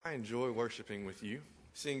I enjoy worshiping with you.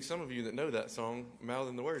 Seeing some of you that know that song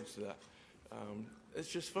mouthing the words to that. It's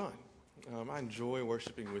just fun. I enjoy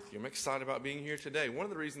worshiping with you. I'm excited about being here today. One of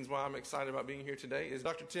the reasons why I'm excited about being here today is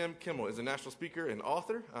Dr. Tim Kimmel is a national speaker and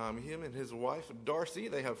author. Him and his wife, Darcy,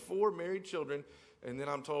 they have 4 married children, and then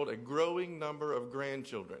I'm told a growing number of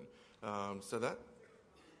grandchildren. So that,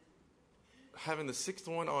 having the 6th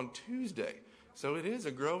one on Tuesday. So it is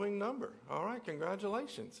a growing number. All right,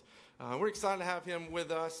 congratulations. We're excited to have him with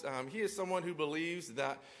us. He is someone who believes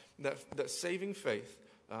that saving faith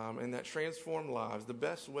and that transformed lives, the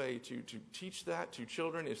best way to teach that to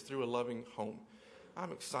children is through a loving home.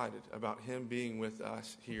 I'm excited about him being with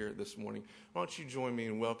us here this morning. Why don't you join me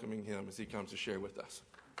in welcoming him as he comes to share with us.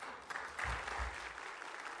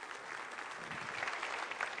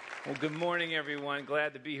 Well, good morning, everyone.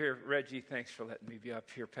 Glad to be here. Reggie, thanks for letting me be up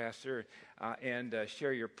here, Pastor, and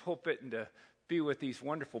share your pulpit and to be with these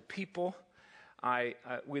wonderful people.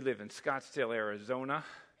 We live in Scottsdale, Arizona,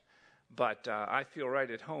 but I feel right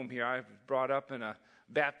at home here. I was brought up in a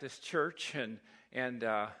Baptist church, and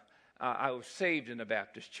I was saved in a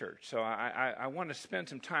Baptist church. So I want to spend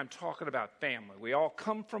some time talking about family. We all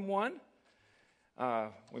come from one.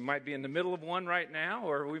 We might be in the middle of one right now,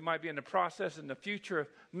 or we might be in the process in the future of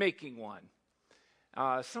making one.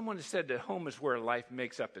 Someone has said that home is where life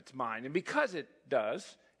makes up its mind. And because it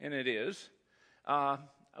does, and it is,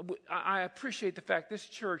 I appreciate the fact this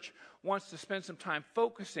church wants to spend some time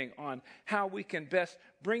focusing on how we can best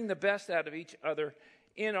bring the best out of each other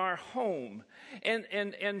in our home.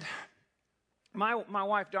 And my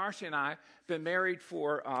wife Darcy and I have been married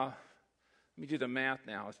for let me do the math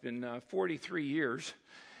now. It's been 43 years,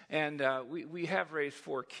 and we have raised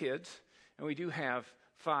 4 kids, and we do have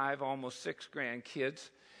 5, almost 6 grandkids.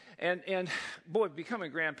 And boy,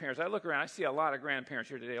 becoming grandparents, I look around, I see a lot of grandparents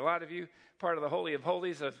here today. A lot of you, part of the Holy of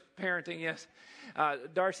Holies of parenting, yes.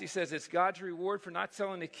 Darcy says it's God's reward for not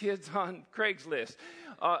selling the kids on Craigslist,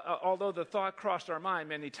 although the thought crossed our mind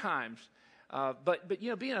many times. But you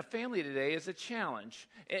know, being a family today is a challenge.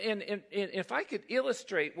 And if I could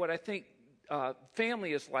illustrate what I think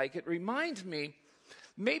family is like, it reminds me,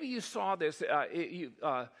 maybe you saw this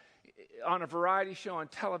on a variety show on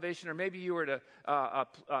television, or maybe you were at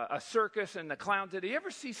a circus and the clowns. Did you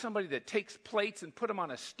ever see somebody that takes plates and put them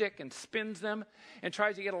on a stick and spins them and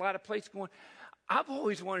tries to get a lot of plates going? I've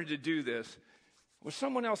always wanted to do this with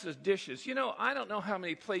someone else's dishes. You know, I don't know how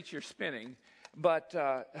many plates you're spinning, but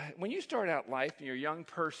when you start out life and you're a young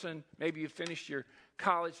person, maybe you finished your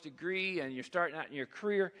college degree and you're starting out in your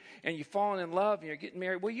career and you've fallen in love and you're getting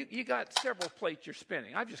married, well, you got several plates you're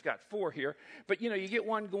spinning. I've just got 4 here, but you know, you get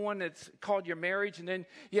one going that's called your marriage, and then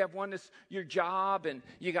you have one that's your job, and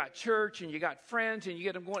you got church, and you got friends, and you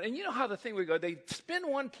get them going. And you know how the thing would go. They spin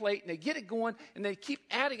one plate and they get it going, and they keep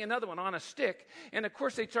adding another one on a stick, and of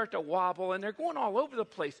course they start to wobble, and they're going all over the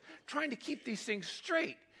place trying to keep these things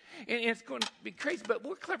straight. And it's going to be crazy, but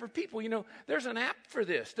we're clever people. You know, there's an app for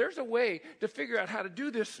this. There's a way to figure out how to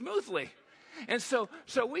do this smoothly. And so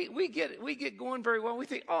we get going very well. We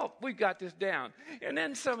think, oh, we've got this down. And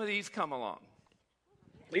then some of these come along.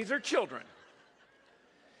 These are children.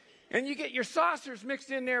 And you get your saucers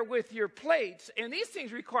mixed in there with your plates, and these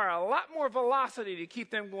things require a lot more velocity to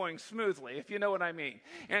keep them going smoothly, if you know what I mean.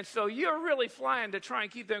 And so you're really flying to try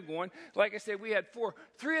and keep them going. Like I said, we had 4.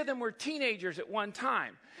 3 of them were teenagers at one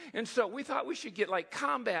time. And so we thought we should get like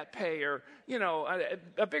combat pay, or, you know,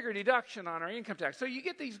 a bigger deduction on our income tax. So you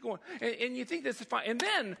get these going, and you think this is fine. And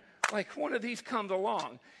then, like, one of these comes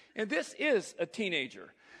along, and this is a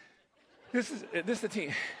teenager. This is a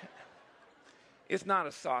teen. It's not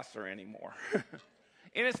a saucer anymore.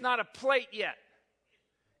 And it's not a plate yet.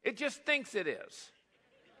 It just thinks it is.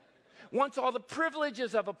 Wants all the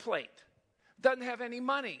privileges of a plate. Doesn't have any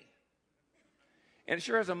money. And it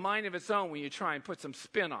sure has a mind of its own when you try and put some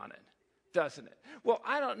spin on it, doesn't it? Well,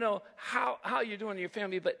 I don't know how you're doing in your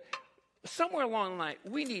family, but somewhere along the line,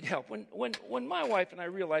 we need help. When my wife and I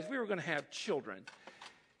realized we were going to have children,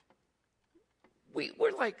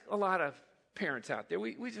 we're like a lot of parents out there.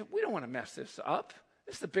 We don't want to mess this up.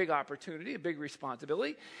 This is a big opportunity, a big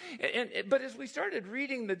responsibility. But as we started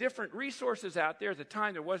reading the different resources out there, at the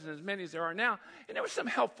time there wasn't as many as there are now, and there was some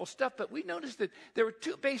helpful stuff, but we noticed that there were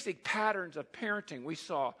 2 basic patterns of parenting we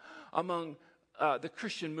saw among the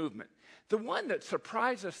Christian movement. The one that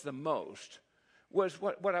surprised us the most was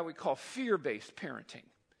what I would call fear-based parenting.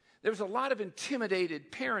 There was a lot of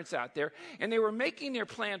intimidated parents out there, and they were making their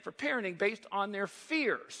plan for parenting based on their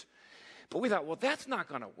fears. But we thought, well, that's not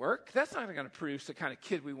going to work. That's not going to produce the kind of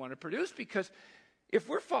kid we want to produce, because if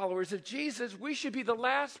we're followers of Jesus, we should be the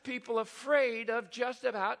last people afraid of just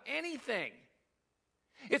about anything.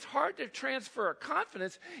 It's hard to transfer a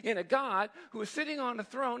confidence in a God who is sitting on a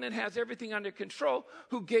throne and has everything under control,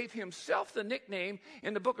 who gave himself the nickname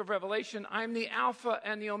in the book of Revelation, I'm the Alpha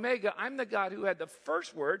and the Omega. I'm the God who had the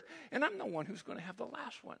first word, and I'm the one who's going to have the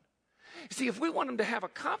last one. See, if we want him to have a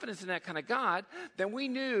confidence in that kind of God, then we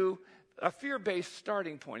knew a fear-based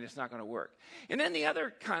starting point is not going to work. And then the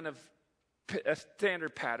other kind of a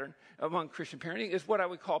standard pattern among Christian parenting is what I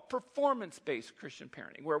would call performance-based Christian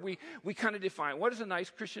parenting, where we kind of define what is a nice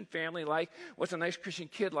Christian family like, what's a nice Christian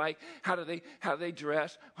kid like, how do they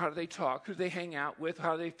dress, how do they talk, who do they hang out with,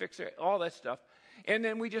 how do they fix their, all that stuff. And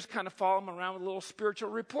then we just kind of follow them around with a little spiritual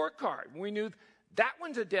report card. We knew that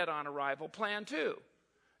one's a dead-on arrival plan too.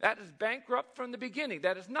 That is bankrupt from the beginning.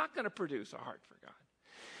 That is not going to produce a heart for God.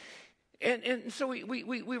 And so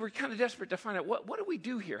we were kind of desperate to find out what do we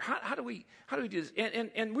do here? How do we do this?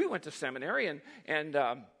 And we went to seminary and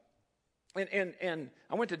I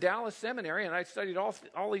went to Dallas Seminary and I studied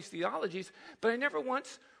all these theologies, but I never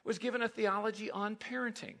once was given a theology on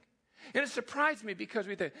parenting. And it surprised me because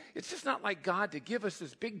we think it's just not like God to give us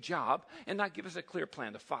this big job and not give us a clear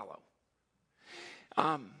plan to follow.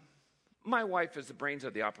 My wife is the brains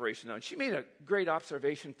of the operation, though, and she made a great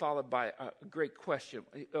observation followed by a great question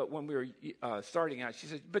when we were starting out. She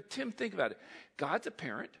said, but Tim, think about it. God's a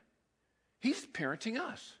parent. He's parenting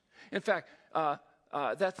us. In fact,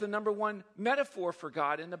 that's the number one metaphor for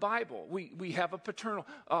God in the Bible. We have a paternal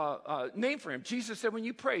name for him. Jesus said, when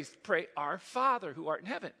you pray our Father who art in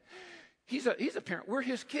heaven. He's a parent. We're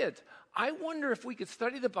his kids. I wonder if we could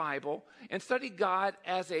study the Bible and study God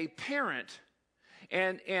as a parent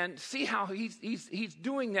and see how he's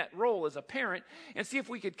doing that role as a parent and see if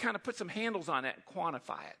we could kind of put some handles on it and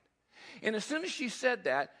quantify it. And as soon as she said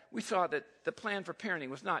that, we saw that the plan for parenting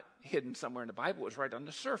was not hidden somewhere in the Bible. It was right on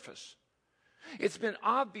the surface. It's been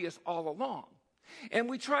obvious all along. And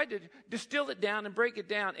we tried to distill it down and break it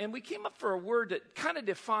down, and we came up for a word that kind of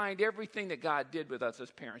defined everything that God did with us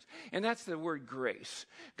as parents, and that's the word grace.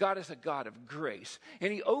 God is a God of grace,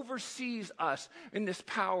 and he oversees us in this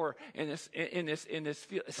power, in this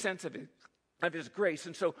sense of his grace.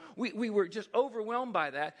 And so we were just overwhelmed by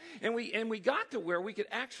that, and we got to where we could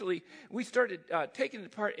actually, we started taking it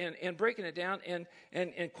apart and breaking it down and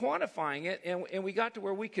quantifying it, and we got to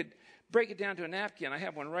where we could break it down to a napkin. I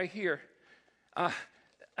have one right here.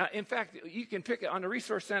 In fact, you can pick it on the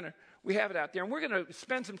Resource Center. We have it out there. And we're going to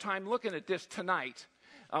spend some time looking at this tonight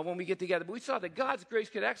when we get together. But we saw that God's grace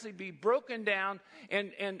could actually be broken down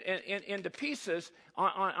and into pieces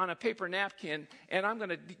on a paper napkin. And I'm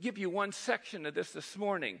going to give you one section of this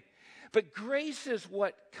morning. But grace is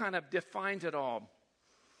what kind of defines it all.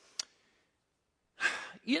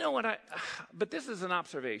 You know what but this is an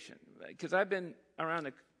observation, because I've been around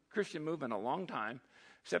the Christian movement a long time.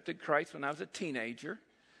 Accepted Christ when I was a teenager.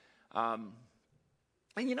 And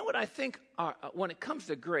you know what I think when it comes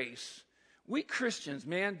to grace, we Christians,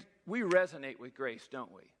 man, we resonate with grace,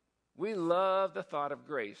 don't we? We love the thought of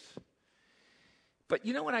grace. But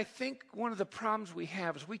you know what I think one of the problems we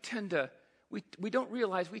have is we don't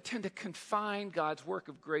realize we tend to confine God's work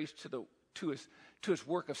of grace to his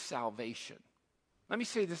work of salvation. Let me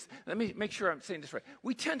say this. Let me make sure I'm saying this right.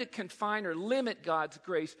 We tend to confine or limit God's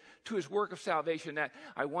grace to his work of salvation, that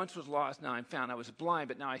I once was lost, now I'm found. I was blind,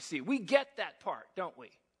 but now I see. We get that part, don't we?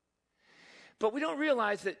 But we don't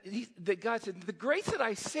realize that God said, the grace that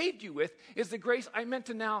I saved you with is the grace I meant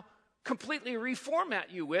to now completely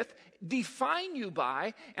reformat you with, define you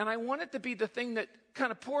by, and I want it to be the thing that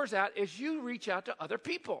kind of pours out as you reach out to other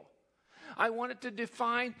people. I want it to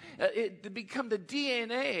define, it to become the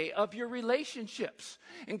DNA of your relationships.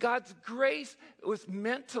 And God's grace was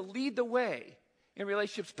meant to lead the way in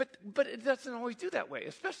relationships. But it doesn't always do that way,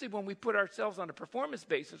 especially when we put ourselves on a performance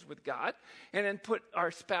basis with God and then put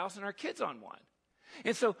our spouse and our kids on one.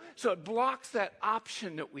 And so it blocks that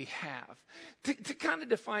option that we have to kind of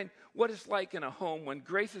define what it's like in a home when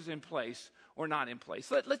grace is in place or not in place.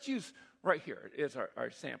 Let's use right here is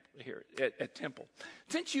our sample here at Temple.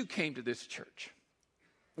 Since you came to this church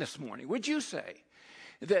this morning, would you say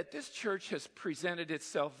that this church has presented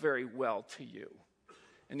itself very well to you?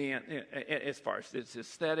 As far as its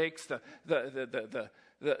aesthetics,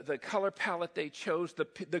 the color palette they chose, the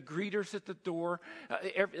greeters at the door,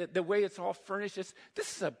 the way it's all furnished.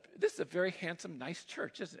 This is a very handsome, nice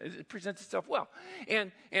church. It presents itself well.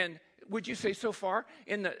 And would you say so far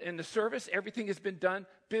in the service, everything has been done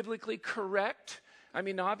biblically correct? I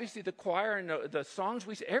mean, obviously the choir and the songs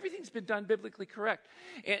we say, everything's been done biblically correct.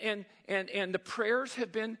 And the prayers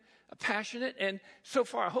have been passionate. And so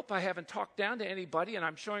far, I hope I haven't talked down to anybody, and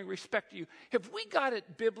I'm showing respect to you. Have we got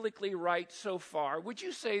it biblically right so far? Would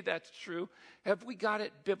you say that's true? Have we got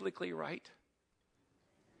it biblically right?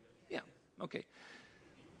 Okay.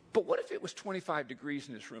 But what if it was 25 degrees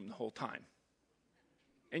in this room the whole time?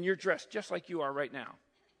 And you're dressed just like you are right now.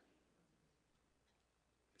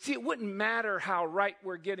 See, it wouldn't matter how right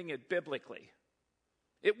we're getting it biblically.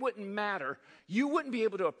 It wouldn't matter. You wouldn't be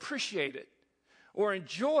able to appreciate it or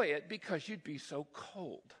enjoy it because you'd be so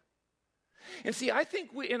cold. And see, I think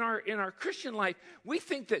in our Christian life, we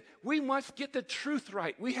think that we must get the truth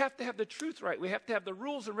right. We have to have the truth right. We have to have the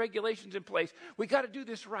rules and regulations in place. We got to do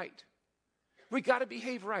this right. We got to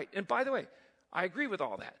behave right. And by the way, I agree with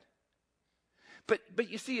all that. But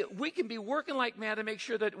you see, we can be working like mad to make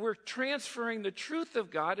sure that we're transferring the truth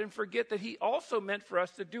of God and forget that he also meant for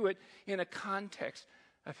us to do it in a context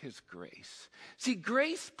of his grace. See,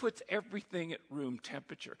 grace puts everything at room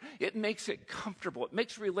temperature. It makes it comfortable. It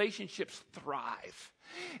makes relationships thrive.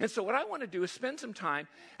 And so what I want to do is spend some time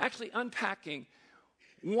actually unpacking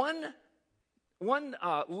one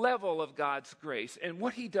level of God's grace and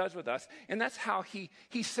what he does with us, and that's how he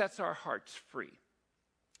sets our hearts free.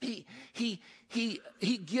 He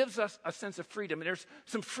gives us a sense of freedom, and there's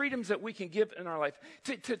some freedoms that we can give in our life.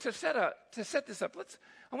 To set this up,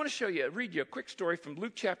 I want to read you a quick story from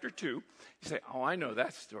Luke chapter 2. You say, oh, I know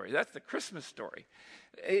that story. That's the Christmas story.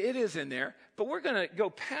 It is in there, but we're going to go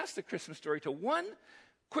past the Christmas story to one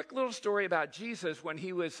quick little story about Jesus when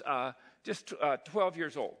he was just 12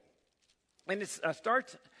 years old. And it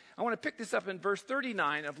starts, I want to pick this up in verse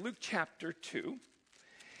 39 of Luke chapter 2.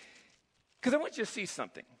 Because I want you to see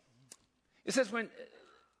something. It says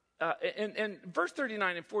and verse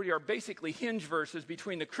 39 and 40 are basically hinge verses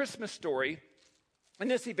between the Christmas story and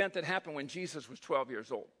this event that happened when Jesus was 12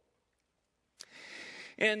 years old.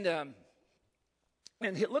 And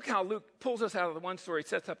look how Luke pulls us out of the one story,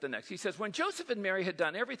 sets up the next. He says, when Joseph and Mary had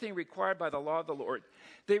done everything required by the law of the Lord,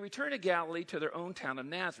 they returned to Galilee to their own town of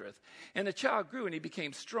Nazareth. And the child grew and he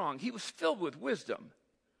became strong. He was filled with wisdom.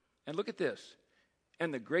 And look at this.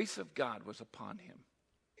 And the grace of God was upon him.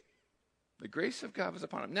 The grace of God was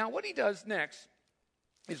upon him. Now, what he does next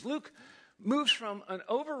is Luke moves from an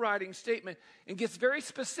overriding statement and gets very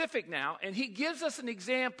specific now, and he gives us an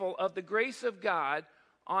example of the grace of God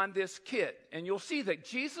on this kid. And you'll see that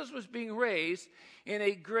Jesus was being raised in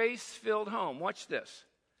a grace-filled home. Watch this.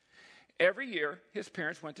 Every year, his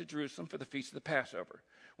parents went to Jerusalem for the feast of the Passover.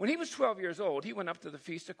 When he was 12 years old, he went up to the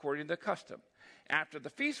feast according to the custom. After the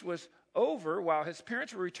feast was over, while his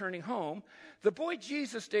parents were returning home, the boy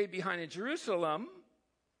Jesus stayed behind in Jerusalem,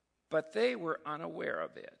 but they were unaware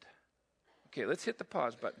of it. Okay, let's hit the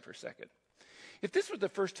pause button for a second. If this was the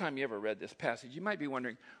first time you ever read this passage, you might be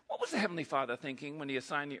wondering, what was the Heavenly Father thinking when he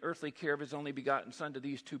assigned the earthly care of his only begotten Son to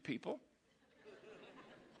these two people?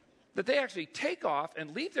 That they actually take off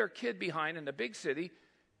and leave their kid behind in the big city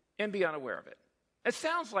and be unaware of it. It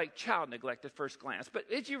sounds like child neglect at first glance, but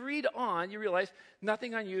as you read on, you realize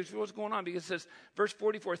nothing unusual is going on because it says, verse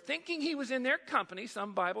 44, thinking he was in their company,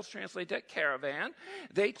 some Bibles translate that caravan,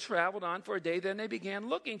 they traveled on for a day, then they began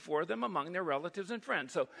looking for them among their relatives and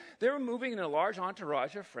friends. So they were moving in a large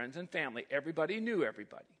entourage of friends and family. Everybody knew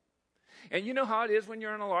everybody. And you know how it is when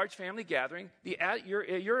you're in a large family gathering.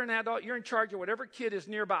 You're an adult, you're in charge of whatever kid is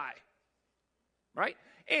nearby, right?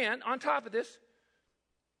 And on top of this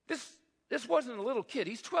wasn't a little kid.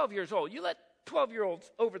 He's 12 years old. You let 12-year-olds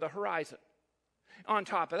over the horizon. On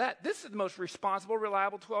top of that, this is the most responsible,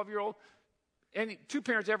 reliable 12-year-old any two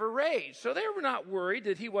parents ever raised. So they were not worried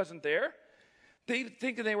that he wasn't there. They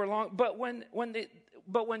thinking they were long. But when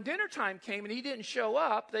dinner time came and he didn't show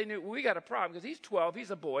up, they knew we got a problem because he's 12.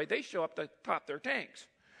 He's a boy. They show up to pop their tanks.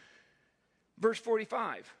 Verse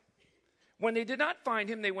 45. When they did not find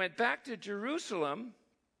him, they went back to Jerusalem.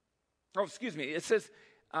 Oh, excuse me. It says.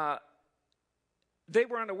 They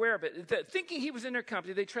were unaware of it. Thinking he was in their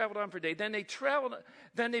company, they traveled on for a day. Then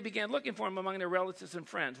they began looking for him among their relatives and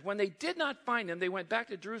friends. When they did not find him, they went back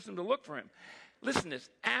to Jerusalem to look for him. Listen to this.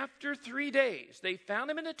 After 3 days, they found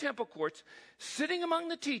him in the temple courts, sitting among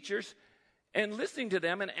the teachers and listening to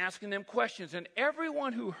them and asking them questions. And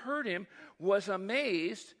everyone who heard him was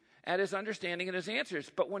amazed at his understanding and his answers.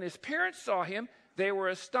 But when his parents saw him, they were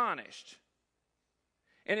astonished.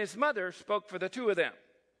 And his mother spoke for the two of them.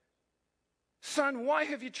 Son, why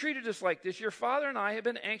have you treated us like this? Your father and I have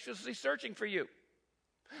been anxiously searching for you.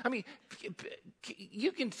 I mean,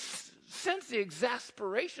 you can sense the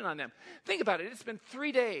exasperation on them. Think about it. It's been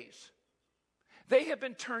 3 days. They have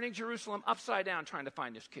been turning Jerusalem upside down trying to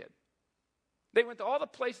find this kid. They went to all the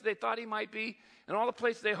places they thought he might be and all the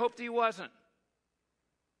places they hoped he wasn't.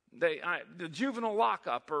 The juvenile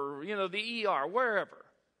lockup or, the ER, wherever.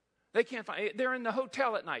 They can't find. They're in the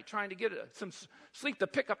hotel at night trying to get some sleep to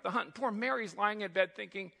pick up the hunt. And poor Mary's lying in bed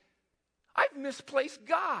thinking, I've misplaced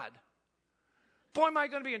God. boy, am I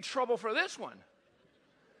going to be in trouble for this one.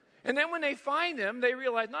 And then when they find him, they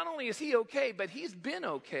realize not only is he okay, but he's been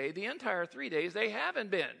okay the entire 3 days they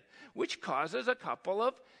haven't been, which causes a couple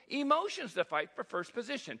of emotions to fight for first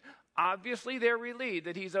position. Obviously, they're relieved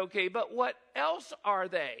that he's okay, but what else are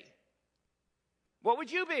they? What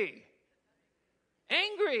would you be?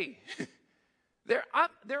 Angry. They're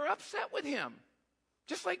upset with him,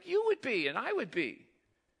 just like you would be and I would be.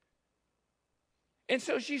 And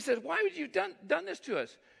so she says, why would you done this to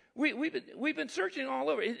us? We've been searching all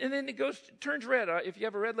over. And then it turns red. If you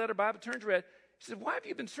have a red letter Bible, it turns red. She said, why have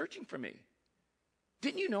you been searching for me?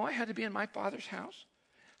 Didn't you know I had to be in my Father's house?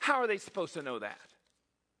 How are they supposed to know that?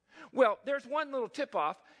 Well, there's one little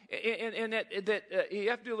tip-off, and that you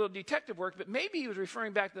have to do a little detective work, but maybe he was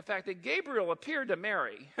referring back to the fact that Gabriel appeared to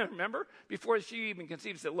Mary, remember, before she even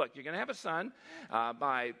conceived, said, look, you're going to have a son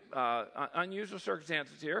by unusual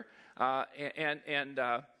circumstances here, and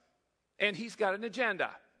he's got an agenda,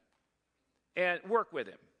 and work with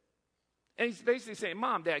him. And he's basically saying,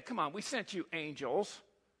 Mom, Dad, come on, we sent you angels.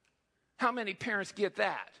 How many parents get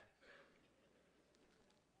that?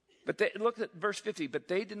 But they look at verse 50, but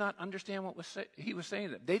they did not understand what he was saying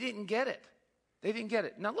to them. They didn't get it. They didn't get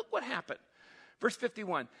it. Now look what happened. Verse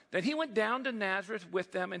 51, then he went down to Nazareth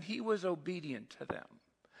with them, and he was obedient to them.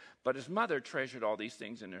 But his mother treasured all these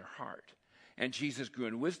things in her heart. And Jesus grew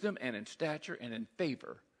in wisdom and in stature and in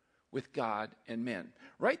favor with God and men.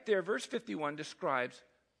 Right there, verse 51 describes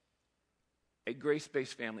a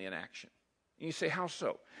grace-based family in action. And you say, how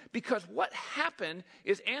so? Because what happened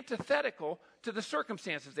is antithetical to the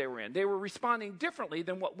circumstances they were in. They were responding differently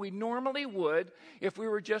than what we normally would if we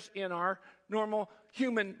were just in our normal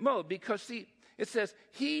human mode. Because, see, it says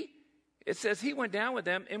he went down with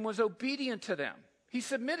them and was obedient to them. He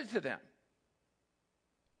submitted to them.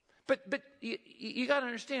 But you got to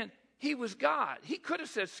understand, he was God. He could have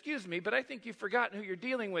said, excuse me, but I think you've forgotten who you're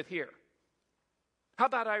dealing with here. How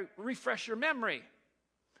about I refresh your memory?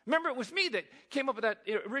 Remember, it was me that came up with that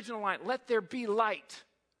original line, let there be light.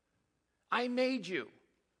 I made you.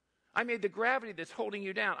 I made the gravity that's holding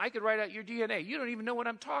you down. I could write out your DNA. You don't even know what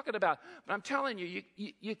I'm talking about. But I'm telling you,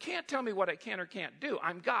 you can't tell me what I can or can't do.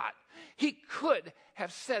 I'm God. He could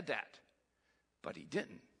have said that, but he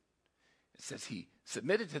didn't. It says he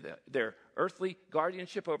submitted to their earthly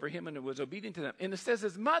guardianship over him and was obedient to them. And it says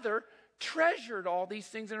his mother treasured all these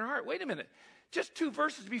things in her heart. Wait a minute. Just 2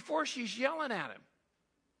 verses before, she's yelling at him.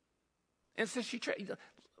 And says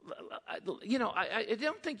I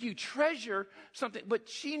don't think you treasure something, but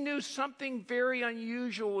she knew something very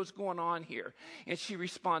unusual was going on here, and she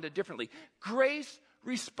responded differently. Grace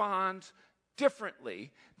responds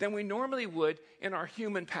differently than we normally would in our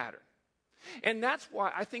human pattern. And that's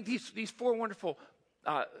why I think these 4 wonderful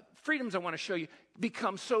freedoms I want to show you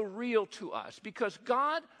become so real to us, because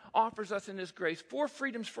God offers us in his grace 4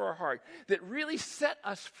 freedoms for our heart that really set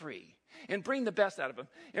us free and bring the best out of them.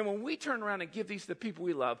 And when we turn around and give these to the people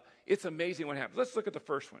we love, it's amazing what happens. Let's look at the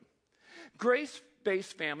first one.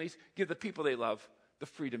 Grace-based families give the people they love the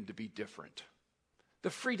freedom to be different. The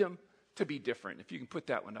freedom to be different. If you can put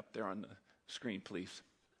that one up there on the screen, please.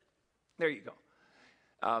 There you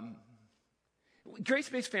go.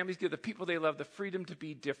 Grace-based families give the people they love the freedom to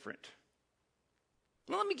be different.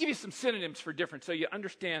 Well, let me give you some synonyms for different so you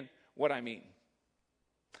understand what I mean.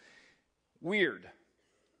 Weird.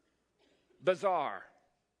 Bizarre,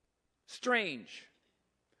 strange,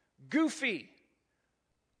 goofy,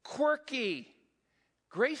 quirky.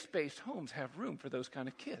 Grace-based homes have room for those kind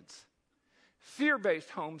of kids. Fear-based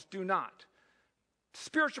homes do not.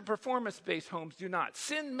 Spiritual performance-based homes do not.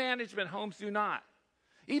 Sin management homes do not.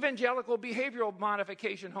 Evangelical behavioral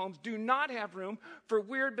modification homes do not have room for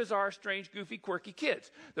weird, bizarre, strange, goofy, quirky kids.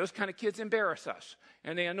 Those kind of kids embarrass us,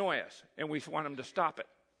 and they annoy us, and we want them to stop it.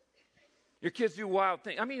 Your kids do wild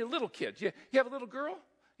things. I mean, little kids. You have a little girl?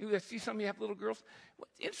 You see some of you have little girls?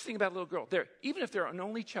 What's interesting about a little girl, even if they're an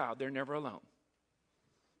only child, they're never alone.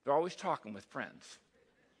 They're always talking with friends.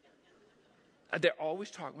 They're always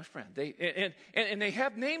talking with friends. And they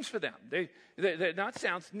have names for them. They're not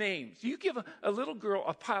sounds, names. You give a little girl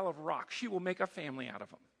a pile of rocks, she will make a family out of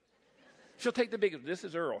them. She'll take the biggest. This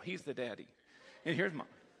is Earl. He's the daddy. And here's Mom.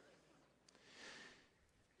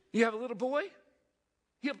 You have a little boy?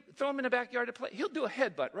 He'll throw him in the backyard to play. He'll do a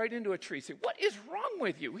headbutt right into a tree. Say, what is wrong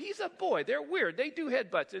with you? He's a boy. They're weird. They do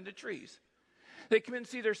headbutts into trees. They come in and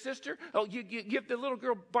see their sister. Oh, you give the little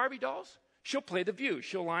girl Barbie dolls? She'll play the View.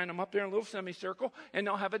 She'll line them up there in a little semicircle, and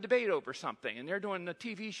they'll have a debate over something, and they're doing a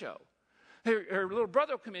TV show. Her little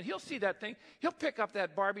brother will come in. He'll see that thing. He'll pick up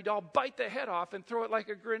that Barbie doll, bite the head off, and throw it like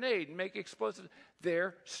a grenade and make explosives.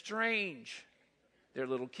 They're strange. They're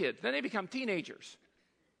little kids. Then they become teenagers.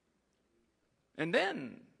 And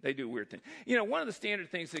then they do weird things. You know, one of the standard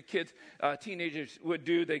things that kids, teenagers would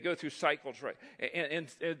do, they go through cycles, right? And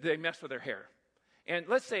they mess with their hair. And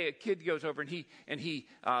let's say a kid goes over and he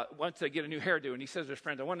wants to get a new hairdo, and he says to his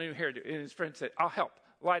friend, I want a new hairdo. And his friend said, I'll help.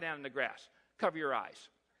 Lie down in the grass. Cover your eyes.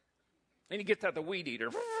 And he gets out the weed eater,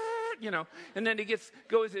 you know, and then he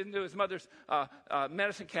goes into his mother's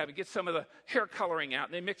medicine cabinet, gets some of the hair coloring out,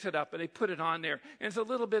 and they mix it up, and they put it on there. And it's a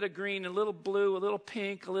little bit of green, a little blue, a little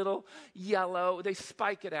pink, a little yellow. They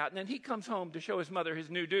spike it out, and then he comes home to show his mother his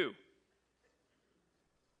new do.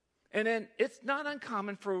 And then it's not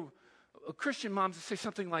uncommon for Christian moms to say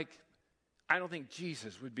something like, I don't think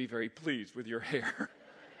Jesus would be very pleased with your hair.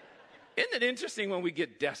 Isn't it interesting when we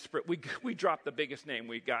get desperate, we drop the biggest name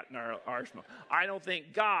we got in our arsenal. I don't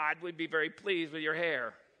think God would be very pleased with your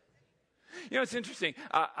hair. You know, it's interesting.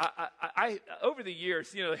 I over the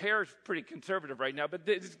years, you know, the hair is pretty conservative right now, but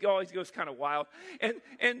it always goes kind of wild.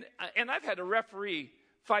 And I've had to referee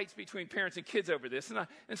fights between parents and kids over this.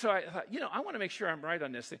 And so I thought, you know, I want to make sure I'm right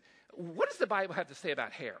on this thing. What does the Bible have to say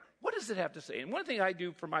about hair? What does it have to say? And one thing I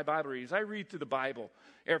do for my Bible reading is I read through the Bible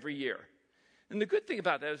every year. And the good thing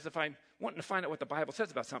about that is if I'm wanting to find out what the Bible says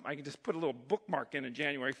about something, I can just put a little bookmark in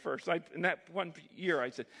January 1st. In that one year, I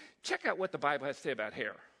said, check out what the Bible has to say about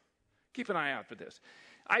hair. Keep an eye out for this.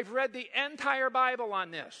 I've read the entire Bible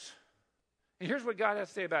on this. And here's what God has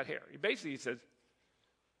to say about hair. He says,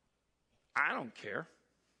 I don't care.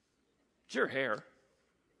 It's your hair.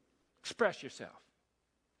 Express yourself.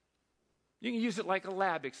 You can use it like a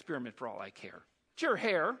lab experiment for all I care. It's your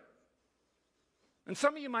hair. And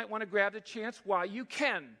some of you might want to grab the chance while you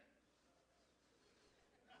can.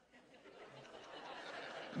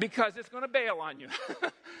 Because it's going to bail on you.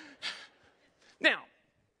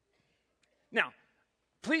 Now,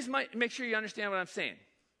 please make sure you understand what I'm saying.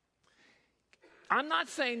 I'm not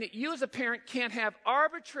saying that you as a parent can't have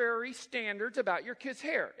arbitrary standards about your kid's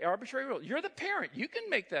hair. Arbitrary rules. You're the parent. You can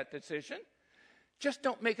make that decision. Just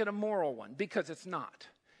don't make it a moral one, because it's not.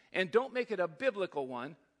 And don't make it a biblical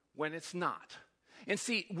one when it's not. And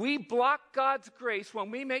see, we block God's grace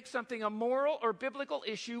when we make something a moral or biblical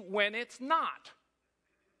issue when it's not.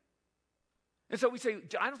 And so we say,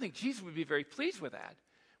 I don't think Jesus would be very pleased with that.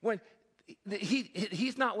 When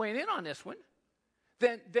he's not weighing in on this one,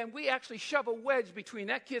 then we actually shove a wedge between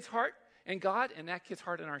that kid's heart and God and that kid's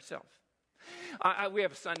heart and ourselves. We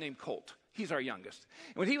have a son named Colt. He's our youngest.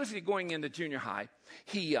 And when he was going into junior high,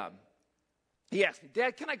 he asked me,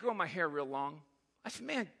 Dad, can I grow my hair real long? I said,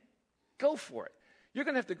 man, go for it. You're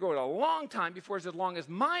going to have to grow it a long time before it's as long as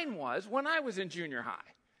mine was when I was in junior high.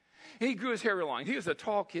 And he grew his hair real long. He was a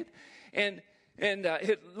tall kid, and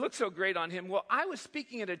it looked so great on him. Well, I was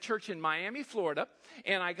speaking at a church in Miami, Florida,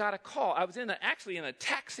 and I got a call. I was actually in a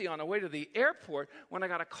taxi on the way to the airport when I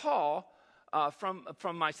got a call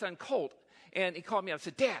from my son Colt. And he called me up and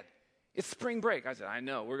said, Dad, it's spring break. I said, I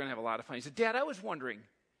know. We're going to have a lot of fun. He said, Dad, I was wondering,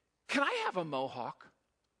 can I have a mohawk?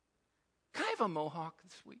 Can I have a mohawk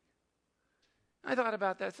this week? I thought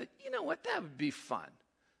about that. I said, you know what? That would be fun.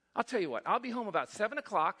 I'll tell you what. I'll be home about 7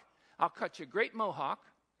 o'clock. I'll cut you a great mohawk.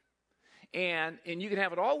 And you can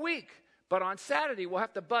have it all week. But on Saturday, we'll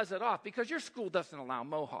have to buzz it off because your school doesn't allow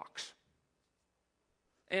mohawks.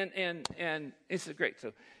 And he said, great.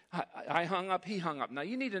 So I hung up. He hung up. Now,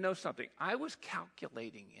 you need to know something. I was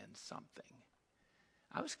calculating in something.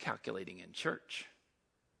 I was calculating in church.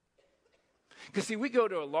 Because, see, we go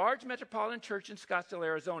to a large metropolitan church in Scottsdale,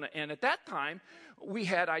 Arizona, and at that time, we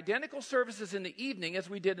had identical services in the evening as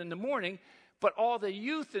we did in the morning, but all the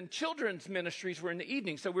youth and children's ministries were in the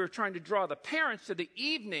evening. So we were trying to draw the parents to the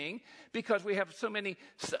evening because we have so many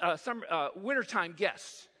wintertime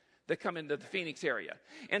guests that come into the Phoenix area.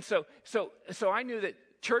 And so I knew that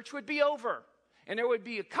church would be over. And there would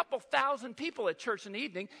be a couple thousand people at church in the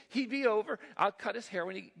evening. He'd be over. I'll cut his hair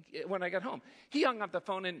when I got home. He hung up the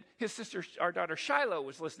phone, and his sister, our daughter Shiloh,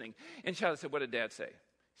 was listening. And Shiloh said, what did Dad say?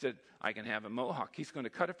 He said, I can have a mohawk. He's going to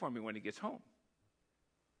cut it for me when he gets home.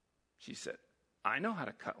 She said, I know how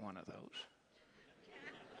to cut one of those.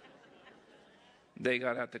 They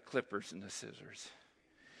got out the clippers and the scissors.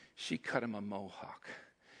 She cut him a mohawk.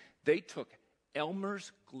 They took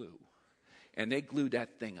Elmer's glue, and they glued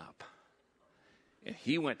that thing up. And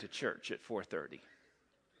he went to church at 4:30.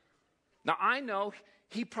 Now, I know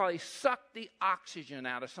he probably sucked the oxygen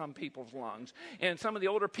out of some people's lungs. And some of the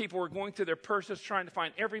older people were going through their purses trying to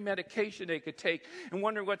find every medication they could take and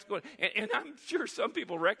wondering what's going on. And I'm sure some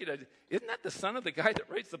people recognize, isn't that the son of the guy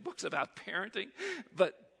that writes the books about parenting?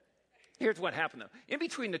 But here's what happened, though. In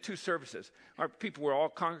between the two services, our people were all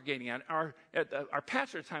congregating at our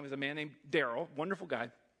pastor at the time was a man named Daryl, wonderful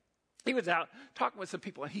guy. He was out talking with some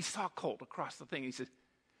people, and he saw Colt across the thing. He said,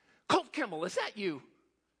 Colt, Colt Kimmel, is that you?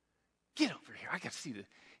 Get over here. I got to see this.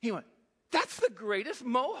 He went, that's the greatest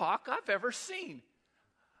mohawk I've ever seen.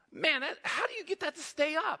 Man, how do you get that to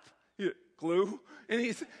stay up? Glue. And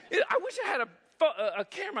I wish I had a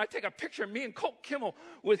camera. I'd take a picture of me and Colt Kimmel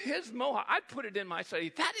with his mohawk. I'd put it in my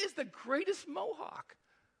study. That is the greatest mohawk.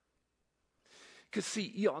 Because,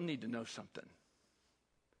 see, you all need to know something.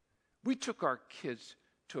 We took our kids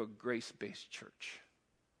to a grace-based church.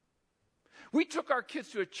 We took our kids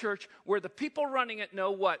to a church where the people running it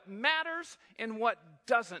know what matters and what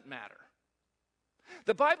doesn't matter.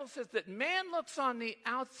 The Bible says that man looks on the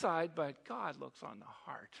outside, but God looks on the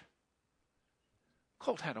heart.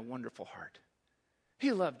 Colt had a wonderful heart.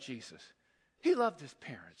 He loved Jesus. He loved his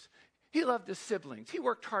parents. He loved his siblings. He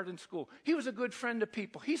worked hard in school. He was a good friend to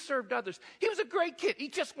people. He served others. He was a great kid. He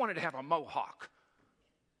just wanted to have a mohawk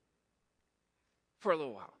for a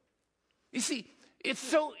little while. You see, we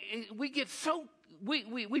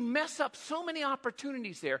mess up so many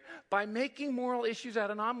opportunities there by making moral issues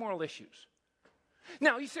out of non-moral issues.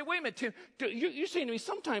 Now, you say, wait a minute, Tim, you're saying to me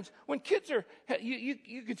sometimes when kids are,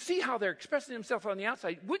 you can see how they're expressing themselves on the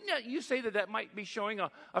outside. Wouldn't you say that might be showing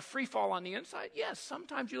a free fall on the inside? Yes,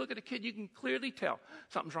 sometimes you look at a kid, you can clearly tell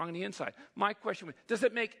something's wrong on the inside. My question was, does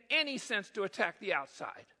it make any sense to attack the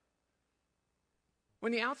outside?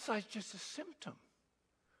 When the outside is just a symptom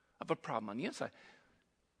of a problem on the inside.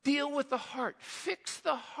 Deal with the heart. Fix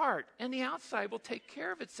the heart, and the outside will take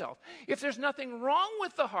care of itself. If there's nothing wrong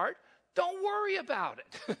with the heart, don't worry about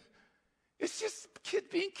it. It's just kids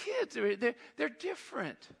being kids. They're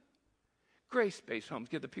different. Grace-based homes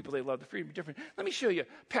give the people they love the freedom to be different. Let me show you a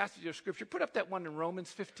passage of Scripture. Put up that one in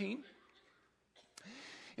Romans 15.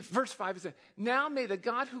 Verse 5 is, now may the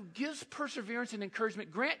God who gives perseverance and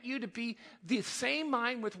encouragement grant you to be the same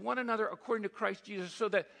mind with one another according to Christ Jesus, so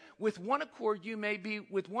that with one accord you may be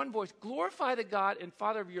with one voice glorify the God and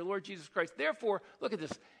Father of your Lord Jesus Christ. Therefore, look at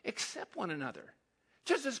this, accept one another,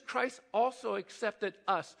 just as Christ also accepted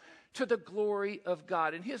us to the glory of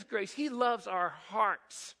God. In his grace, he loves our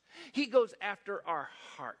hearts. He goes after our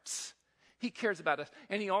hearts. He cares about us,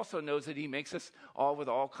 and he also knows that he makes us all with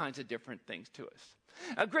all kinds of different things to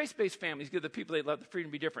us. Grace-based families give the people they love the freedom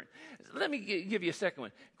to be different. Let me give you a second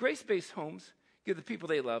one. Grace-based homes give the people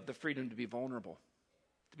they love the freedom to be vulnerable.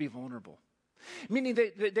 To be vulnerable. Meaning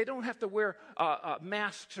they don't have to wear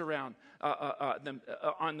masks around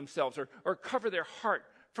on themselves or cover their heart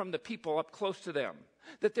from the people up close to them.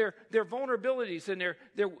 That their vulnerabilities and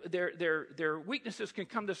their weaknesses can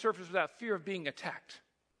come to the surface without fear of being attacked.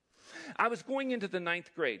 I was going into the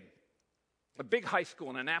 9th grade, a big high school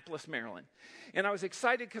in Annapolis, Maryland. And I was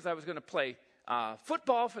excited because I was going to play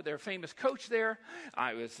football for their famous coach there.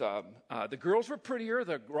 The girls were prettier,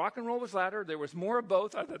 the rock and roll was louder, there was more of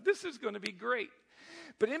both. I thought, this is going to be great.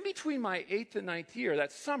 But in between my 8th and 9th year,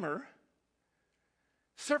 that summer,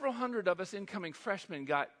 several hundred of us incoming freshmen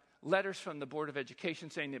got letters from the Board of Education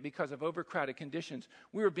saying that because of overcrowded conditions,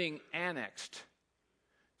 we were being annexed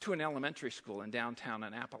to an elementary school in downtown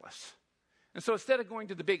Annapolis. And so instead of going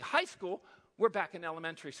to the big high school, we're back in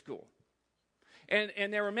elementary school.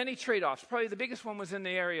 And there were many trade-offs. Probably the biggest one was in the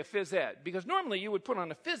area of phys ed, because normally you would put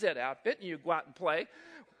on a phys ed outfit and you go out and play,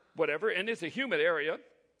 whatever, and it's a humid area.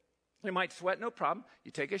 You might sweat, no problem.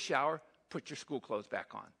 You take a shower, put your school clothes back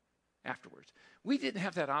on afterwards. We didn't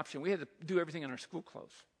have that option. We had to do everything in our school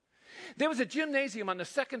clothes. There was a gymnasium on the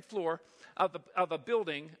second floor of a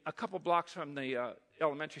building a couple blocks from the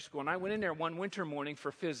elementary school, and I went in there one winter morning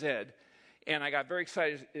for phys ed, and I got very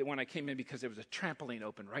excited when I came in because there was a trampoline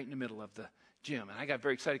open right in the middle of the gym, and I got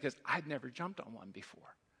very excited because I'd never jumped on one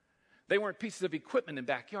before. They weren't pieces of equipment in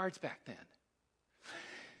backyards back then.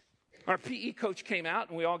 Our PE coach came out,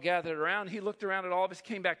 and we all gathered around. He looked around at all of us,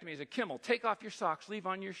 came back to me and said, Kimmel, take off your socks, leave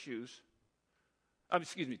on your shoes.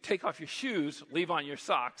 Take off your shoes, leave on your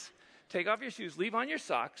socks. Take off your shoes, leave on your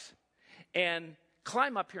socks, and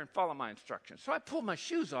climb up here and follow my instructions. So I pulled my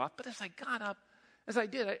shoes off, but as I got up, as I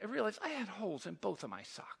did, I realized I had holes in both of my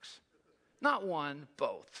socks. Not one,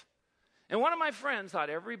 both. And one of my friends thought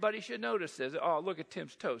everybody should notice this. Oh, look at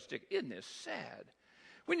Tim's toe stick. Isn't this sad?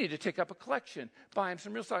 We need to take up a collection, buy him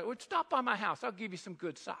some real socks. Would stop by my house. I'll give you some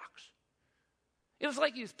good socks. It was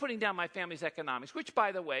like he was putting down my family's economics, which,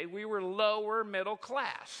 by the way, we were lower middle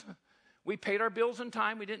class. We paid our bills in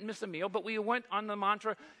time. We didn't miss a meal, but we went on the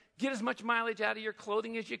mantra, get as much mileage out of your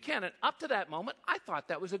clothing as you can. And up to that moment, I thought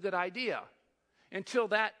that was a good idea. Until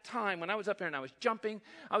that time, when I was up there and I was jumping,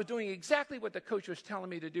 I was doing exactly what the coach was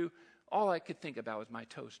telling me to do. All I could think about was my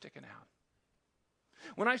toes sticking out.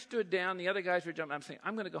 When I stood down, the other guys were jumping. I'm saying,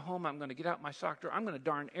 I'm going to go home. I'm going to get out my sock drawer. I'm going to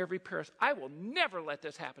darn every pair of. I will never let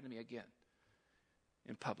this happen to me again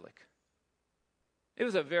in public. It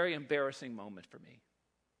was a very embarrassing moment for me.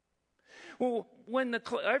 Well, when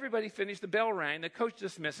everybody finished, the bell rang, the coach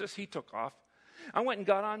dismissed us, he took off. I went and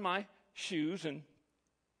got on my shoes and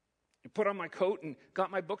put on my coat and got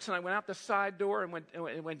my books, and I went out the side door and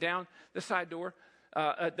went down the side door,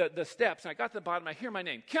 the steps, and I got to the bottom. I hear my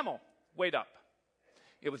name, Kimmel, wait up.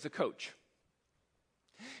 It was the coach.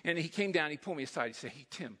 And he came down, he pulled me aside, he said, hey,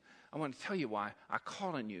 Tim, I want to tell you why I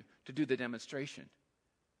called on you to do the demonstration.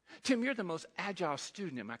 Tim, you're the most agile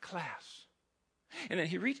student in my class. And then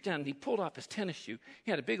he reached down and he pulled off his tennis shoe.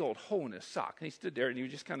 He had a big old hole in his sock. And he stood there and he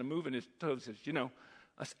was just kind of moving his toes. Says, you know,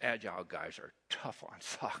 us agile guys are tough on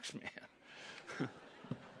socks, man.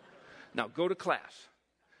 Now go to class.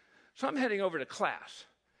 So I'm heading over to class.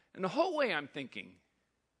 And the whole way I'm thinking,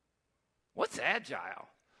 what's agile?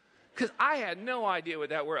 Because I had no idea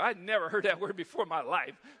what that word, I'd never heard that word before in my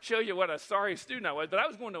life. Show you what a sorry student I was. But I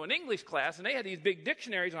was going to an English class, and they had these big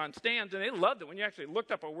dictionaries on stands, and they loved it when you actually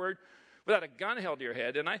looked up a word without a gun held to your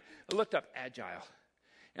head. And I looked up agile.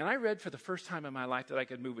 And I read for the first time in my life that I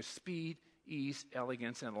could move with speed, ease,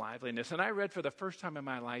 elegance, and liveliness. And I read for the first time in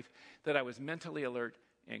my life that I was mentally alert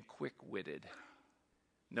and quick-witted.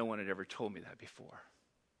 No one had ever told me that before.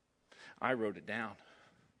 I wrote it down.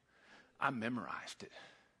 I memorized it.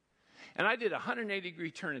 And I did a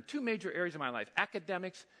 180-degree turn in two major areas of my life,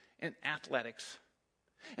 academics and athletics.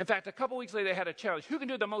 In fact, a couple weeks later, they had a challenge. Who can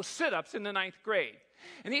do the most sit-ups in the 9th grade?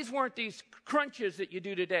 And these weren't these crunches that you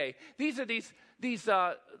do today. These are these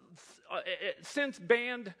since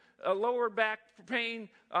banned lower back pain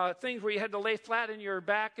things where you had to lay flat in your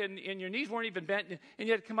back and your knees weren't even bent, and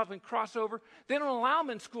you had to come up and cross over. They don't allow them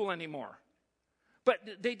in school anymore. But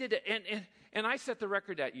they did it, and I set the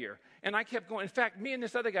record that year. And I kept going. In fact, me and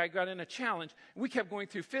this other guy got in a challenge. We kept going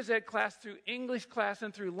through phys ed class, through English class,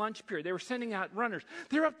 and through lunch period. They were sending out runners.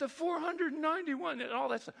 They're up to 491 and all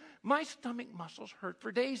that stuff. My stomach muscles hurt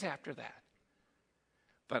for days after that.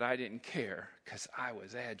 But I didn't care because I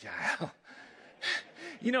was agile.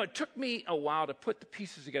 You know, it took me a while to put the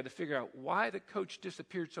pieces together to figure out why the coach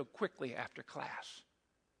disappeared so quickly after class.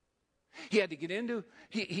 He had to get into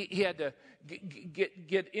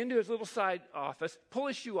get into his little side office, pull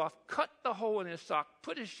his shoe off, cut the hole in his sock,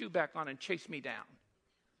 put his shoe back on, and chase me down.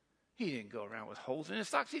 He didn't go around with holes in his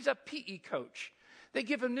socks. He's a PE coach. They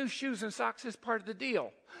give him new shoes and socks as part of the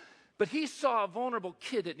deal. But he saw a vulnerable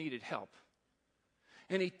kid that needed help,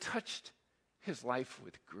 and he touched his life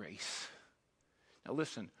with grace. Now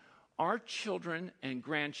listen, our children and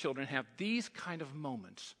grandchildren have these kind of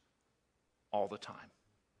moments all the time.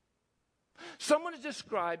 Someone has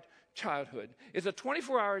described childhood as a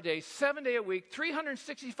 24-hour a day, 7-day a week,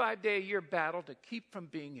 365-day a year battle to keep from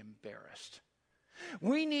being embarrassed.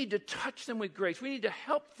 We need to touch them with grace. We need to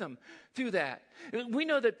help them through that. We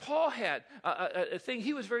know that Paul had a thing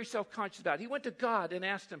he was very self-conscious about. He went to God and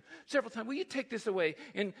asked him several times, will you take this away?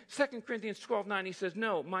 In 2 Corinthians 12:9, he says,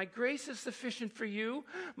 no, my grace is sufficient for you.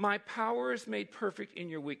 My power is made perfect in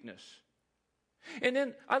your weakness. And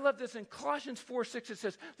then I love this in Colossians 4:6, it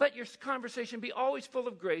says, let your conversation be always full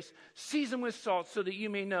of grace, seasoned with salt, so that you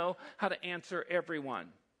may know how to answer everyone.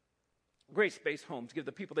 Grace-based homes give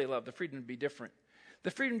the people they love the freedom to be different, the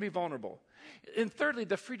freedom to be vulnerable. And thirdly,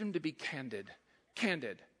 the freedom to be candid.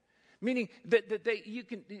 Meaning that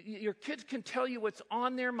your kids can tell you what's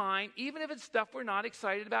on their mind, even if it's stuff we're not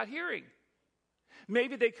excited about hearing.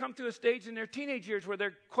 Maybe they come to a stage in their teenage years where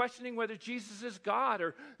they're questioning whether Jesus is God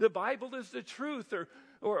or the Bible is the truth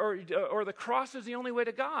or the cross is the only way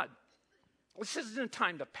to God. This isn't a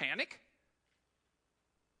time to panic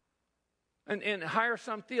and hire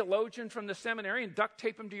some theologian from the seminary and duct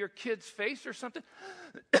tape him to your kid's face or something.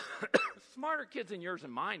 Smarter kids than yours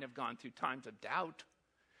and mine have gone through times of doubt.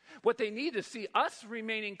 What they need is see us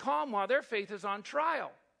remaining calm while their faith is on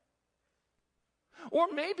trial. Or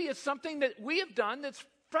maybe it's something that we have done that's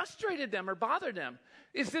frustrated them or bothered them.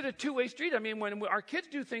 Is it a two-way street? I mean, when our kids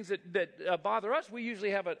do things that bother us, we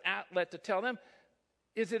usually have an outlet to tell them.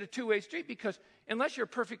 Is it a two-way street? Because unless you're a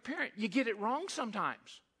perfect parent, you get it wrong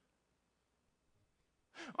sometimes.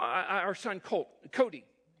 Our son Cody,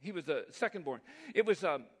 he was the second born.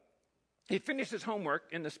 He finished his homework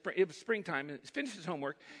in the spring. It was springtime. He finished his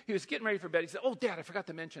homework. He was getting ready for bed. He said, "Oh, Dad, I forgot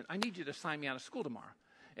to mention. I need you to sign me out of school tomorrow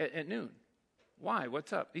at noon." Why?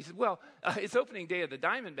 What's up? He said, well, it's opening day of the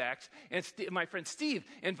Diamondbacks, and my friend Steve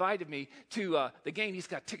invited me to the game. He's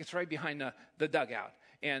got tickets right behind the dugout,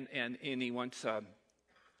 and he wants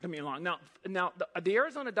Now, the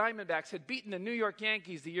Arizona Diamondbacks had beaten the New York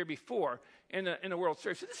Yankees the year before in the World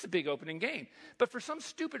Series. So this is a big opening game. But for some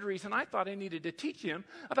stupid reason, I thought I needed to teach him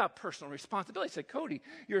about personal responsibility. I said, Cody,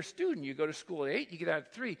 you're a student. You go to school at 8. You get out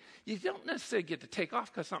at 3. You don't necessarily get to take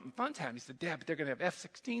off because something fun's happening. He said, Dad, but they're going to have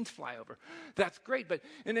F-16s fly over. That's great. But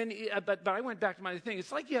I went back to my thing.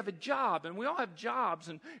 It's like you have a job, and we all have jobs,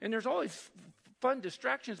 and there's always fun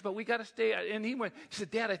distractions, but we got to stay. And he said,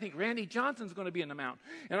 Dad, I think Randy Johnson's going to be in the mountain.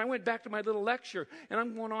 And I went back to my little lecture, and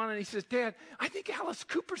I'm going on, and he says, Dad, I think Alice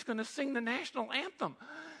Cooper's going to sing the national anthem.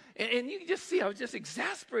 And you can just see, I was just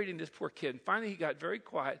exasperating this poor kid. And finally, he got very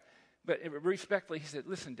quiet, but respectfully, he said,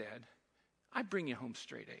 listen, Dad, I bring you home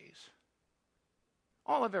straight A's.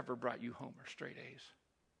 All I've ever brought you home are straight A's.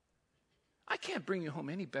 I can't bring you home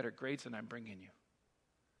any better grades than I'm bringing you.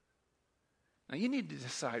 Now, you need to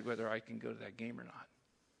decide whether I can go to that game or not.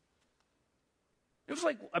 It was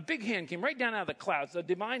like a big hand came right down out of the clouds, a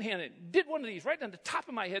divine hand, and did one of these right on the top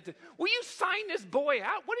of my head. Said, will you sign this boy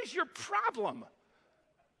out? What is your problem?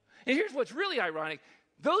 And here's what's really ironic.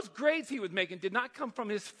 Those grades he was making did not come from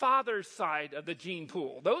his father's side of the gene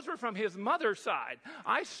pool. Those were from his mother's side.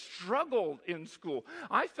 I struggled in school.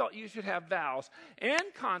 I felt you should have vowels and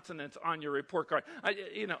consonants on your report card.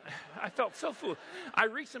 I felt so foolish. I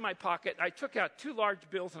reached in my pocket. I took out 2 large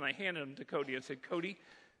bills, and I handed them to Cody and said, Cody,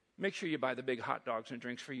 make sure you buy the big hot dogs and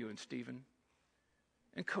drinks for you and Stephen.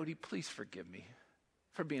 And Cody, please forgive me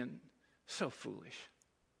for being so foolish.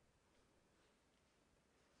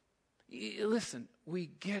 Listen, we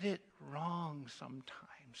get it wrong sometimes.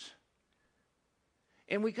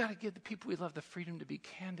 And we got to give the people we love the freedom to be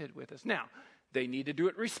candid with us. Now, they need to do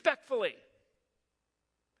it respectfully.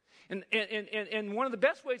 And one of the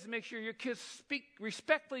best ways to make sure your kids speak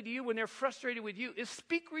respectfully to you when they're frustrated with you is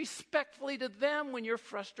speak respectfully to them when you're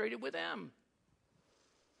frustrated with them.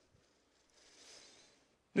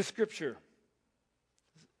 The scripture.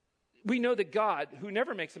 We know that God, who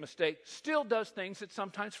never makes a mistake, still does things that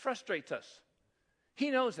sometimes frustrates us. He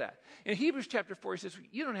knows that. In Hebrews chapter 4, he says,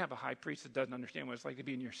 you don't have a high priest that doesn't understand what it's like to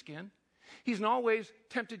be in your skin. He's in all ways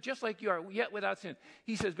tempted just like you are, yet without sin.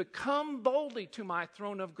 He says, but come boldly to my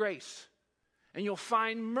throne of grace, and you'll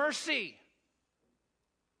find mercy.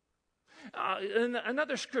 And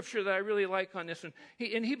another scripture that I really like on this one,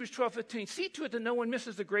 in Hebrews 12:15, see to it that no one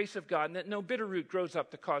misses the grace of God, and that no bitter root grows up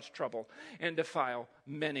to cause trouble and defile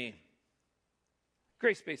many.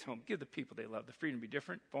 Grace-based home, give the people they love the freedom to be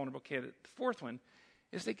different, vulnerable, candidate. The 4th one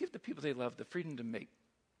is they give the people they love the freedom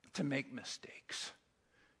to make mistakes.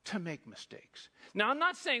 To make mistakes. Now, I'm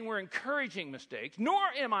not saying we're encouraging mistakes, nor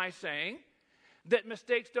am I saying that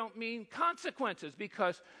mistakes don't mean consequences,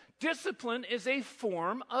 because discipline is a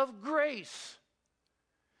form of grace.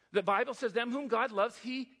 The Bible says, them whom God loves,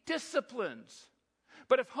 he disciplines.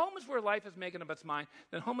 But if home is where life is making up its mind,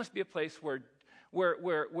 then home must be a place where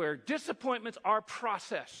disappointments are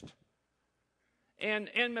processed and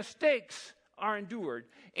mistakes are endured.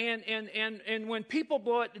 And when people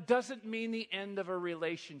blow it, it doesn't mean the end of a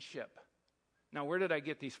relationship. Now, where did I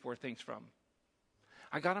get these 4 things from?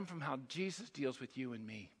 I got them from how Jesus deals with you and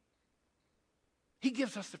me. He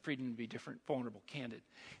gives us the freedom to be different, vulnerable, candid,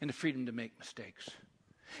 and the freedom to make mistakes.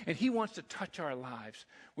 And he wants to touch our lives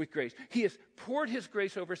with grace. He has poured his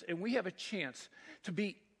grace over us, and we have a chance to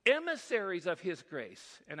be emissaries of his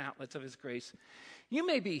grace and outlets of his grace. You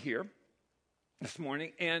may be here this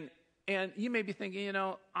morning, and you may be thinking,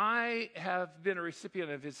 I have been a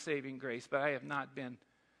recipient of his saving grace, but I have not been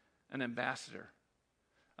an ambassador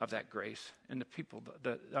of that grace. And the people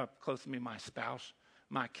that are close to me, my spouse,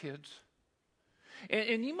 my kids.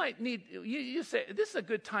 And you might need, you say, this is a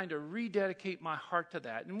good time to rededicate my heart to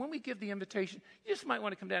that. And when we give the invitation, you just might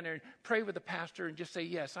want to come down there and pray with the pastor and just say,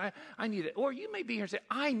 yes, I need it. Or you may be here and say,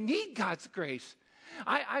 I need God's grace.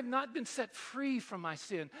 I've not been set free from my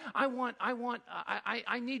sin.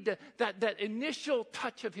 I need that initial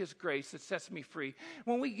touch of his grace that sets me free.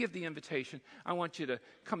 When we give the invitation, I want you to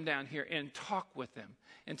come down here and talk with them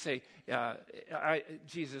and say,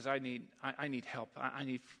 Jesus, I need help. I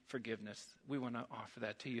need forgiveness. We want to offer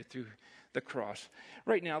that to you through the cross.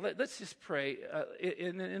 Right now, let's just pray.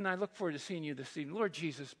 And I look forward to seeing you this evening. Lord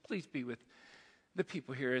Jesus, please be with the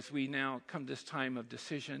people here as we now come this time of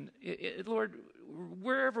decision. Lord,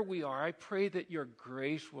 wherever we are, I pray that your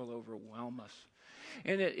grace will overwhelm us.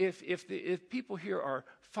 And if people here are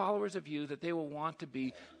followers of you, that they will want to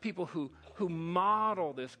be people who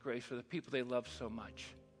model this grace for the people they love so much,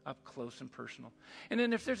 up close and personal. And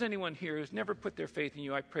then if there's anyone here who's never put their faith in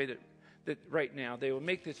you, I pray that right now they will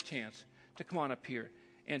make this chance to come on up here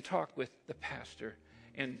and talk with the pastor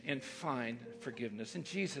and find forgiveness. In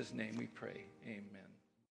Jesus' name we pray. Amen.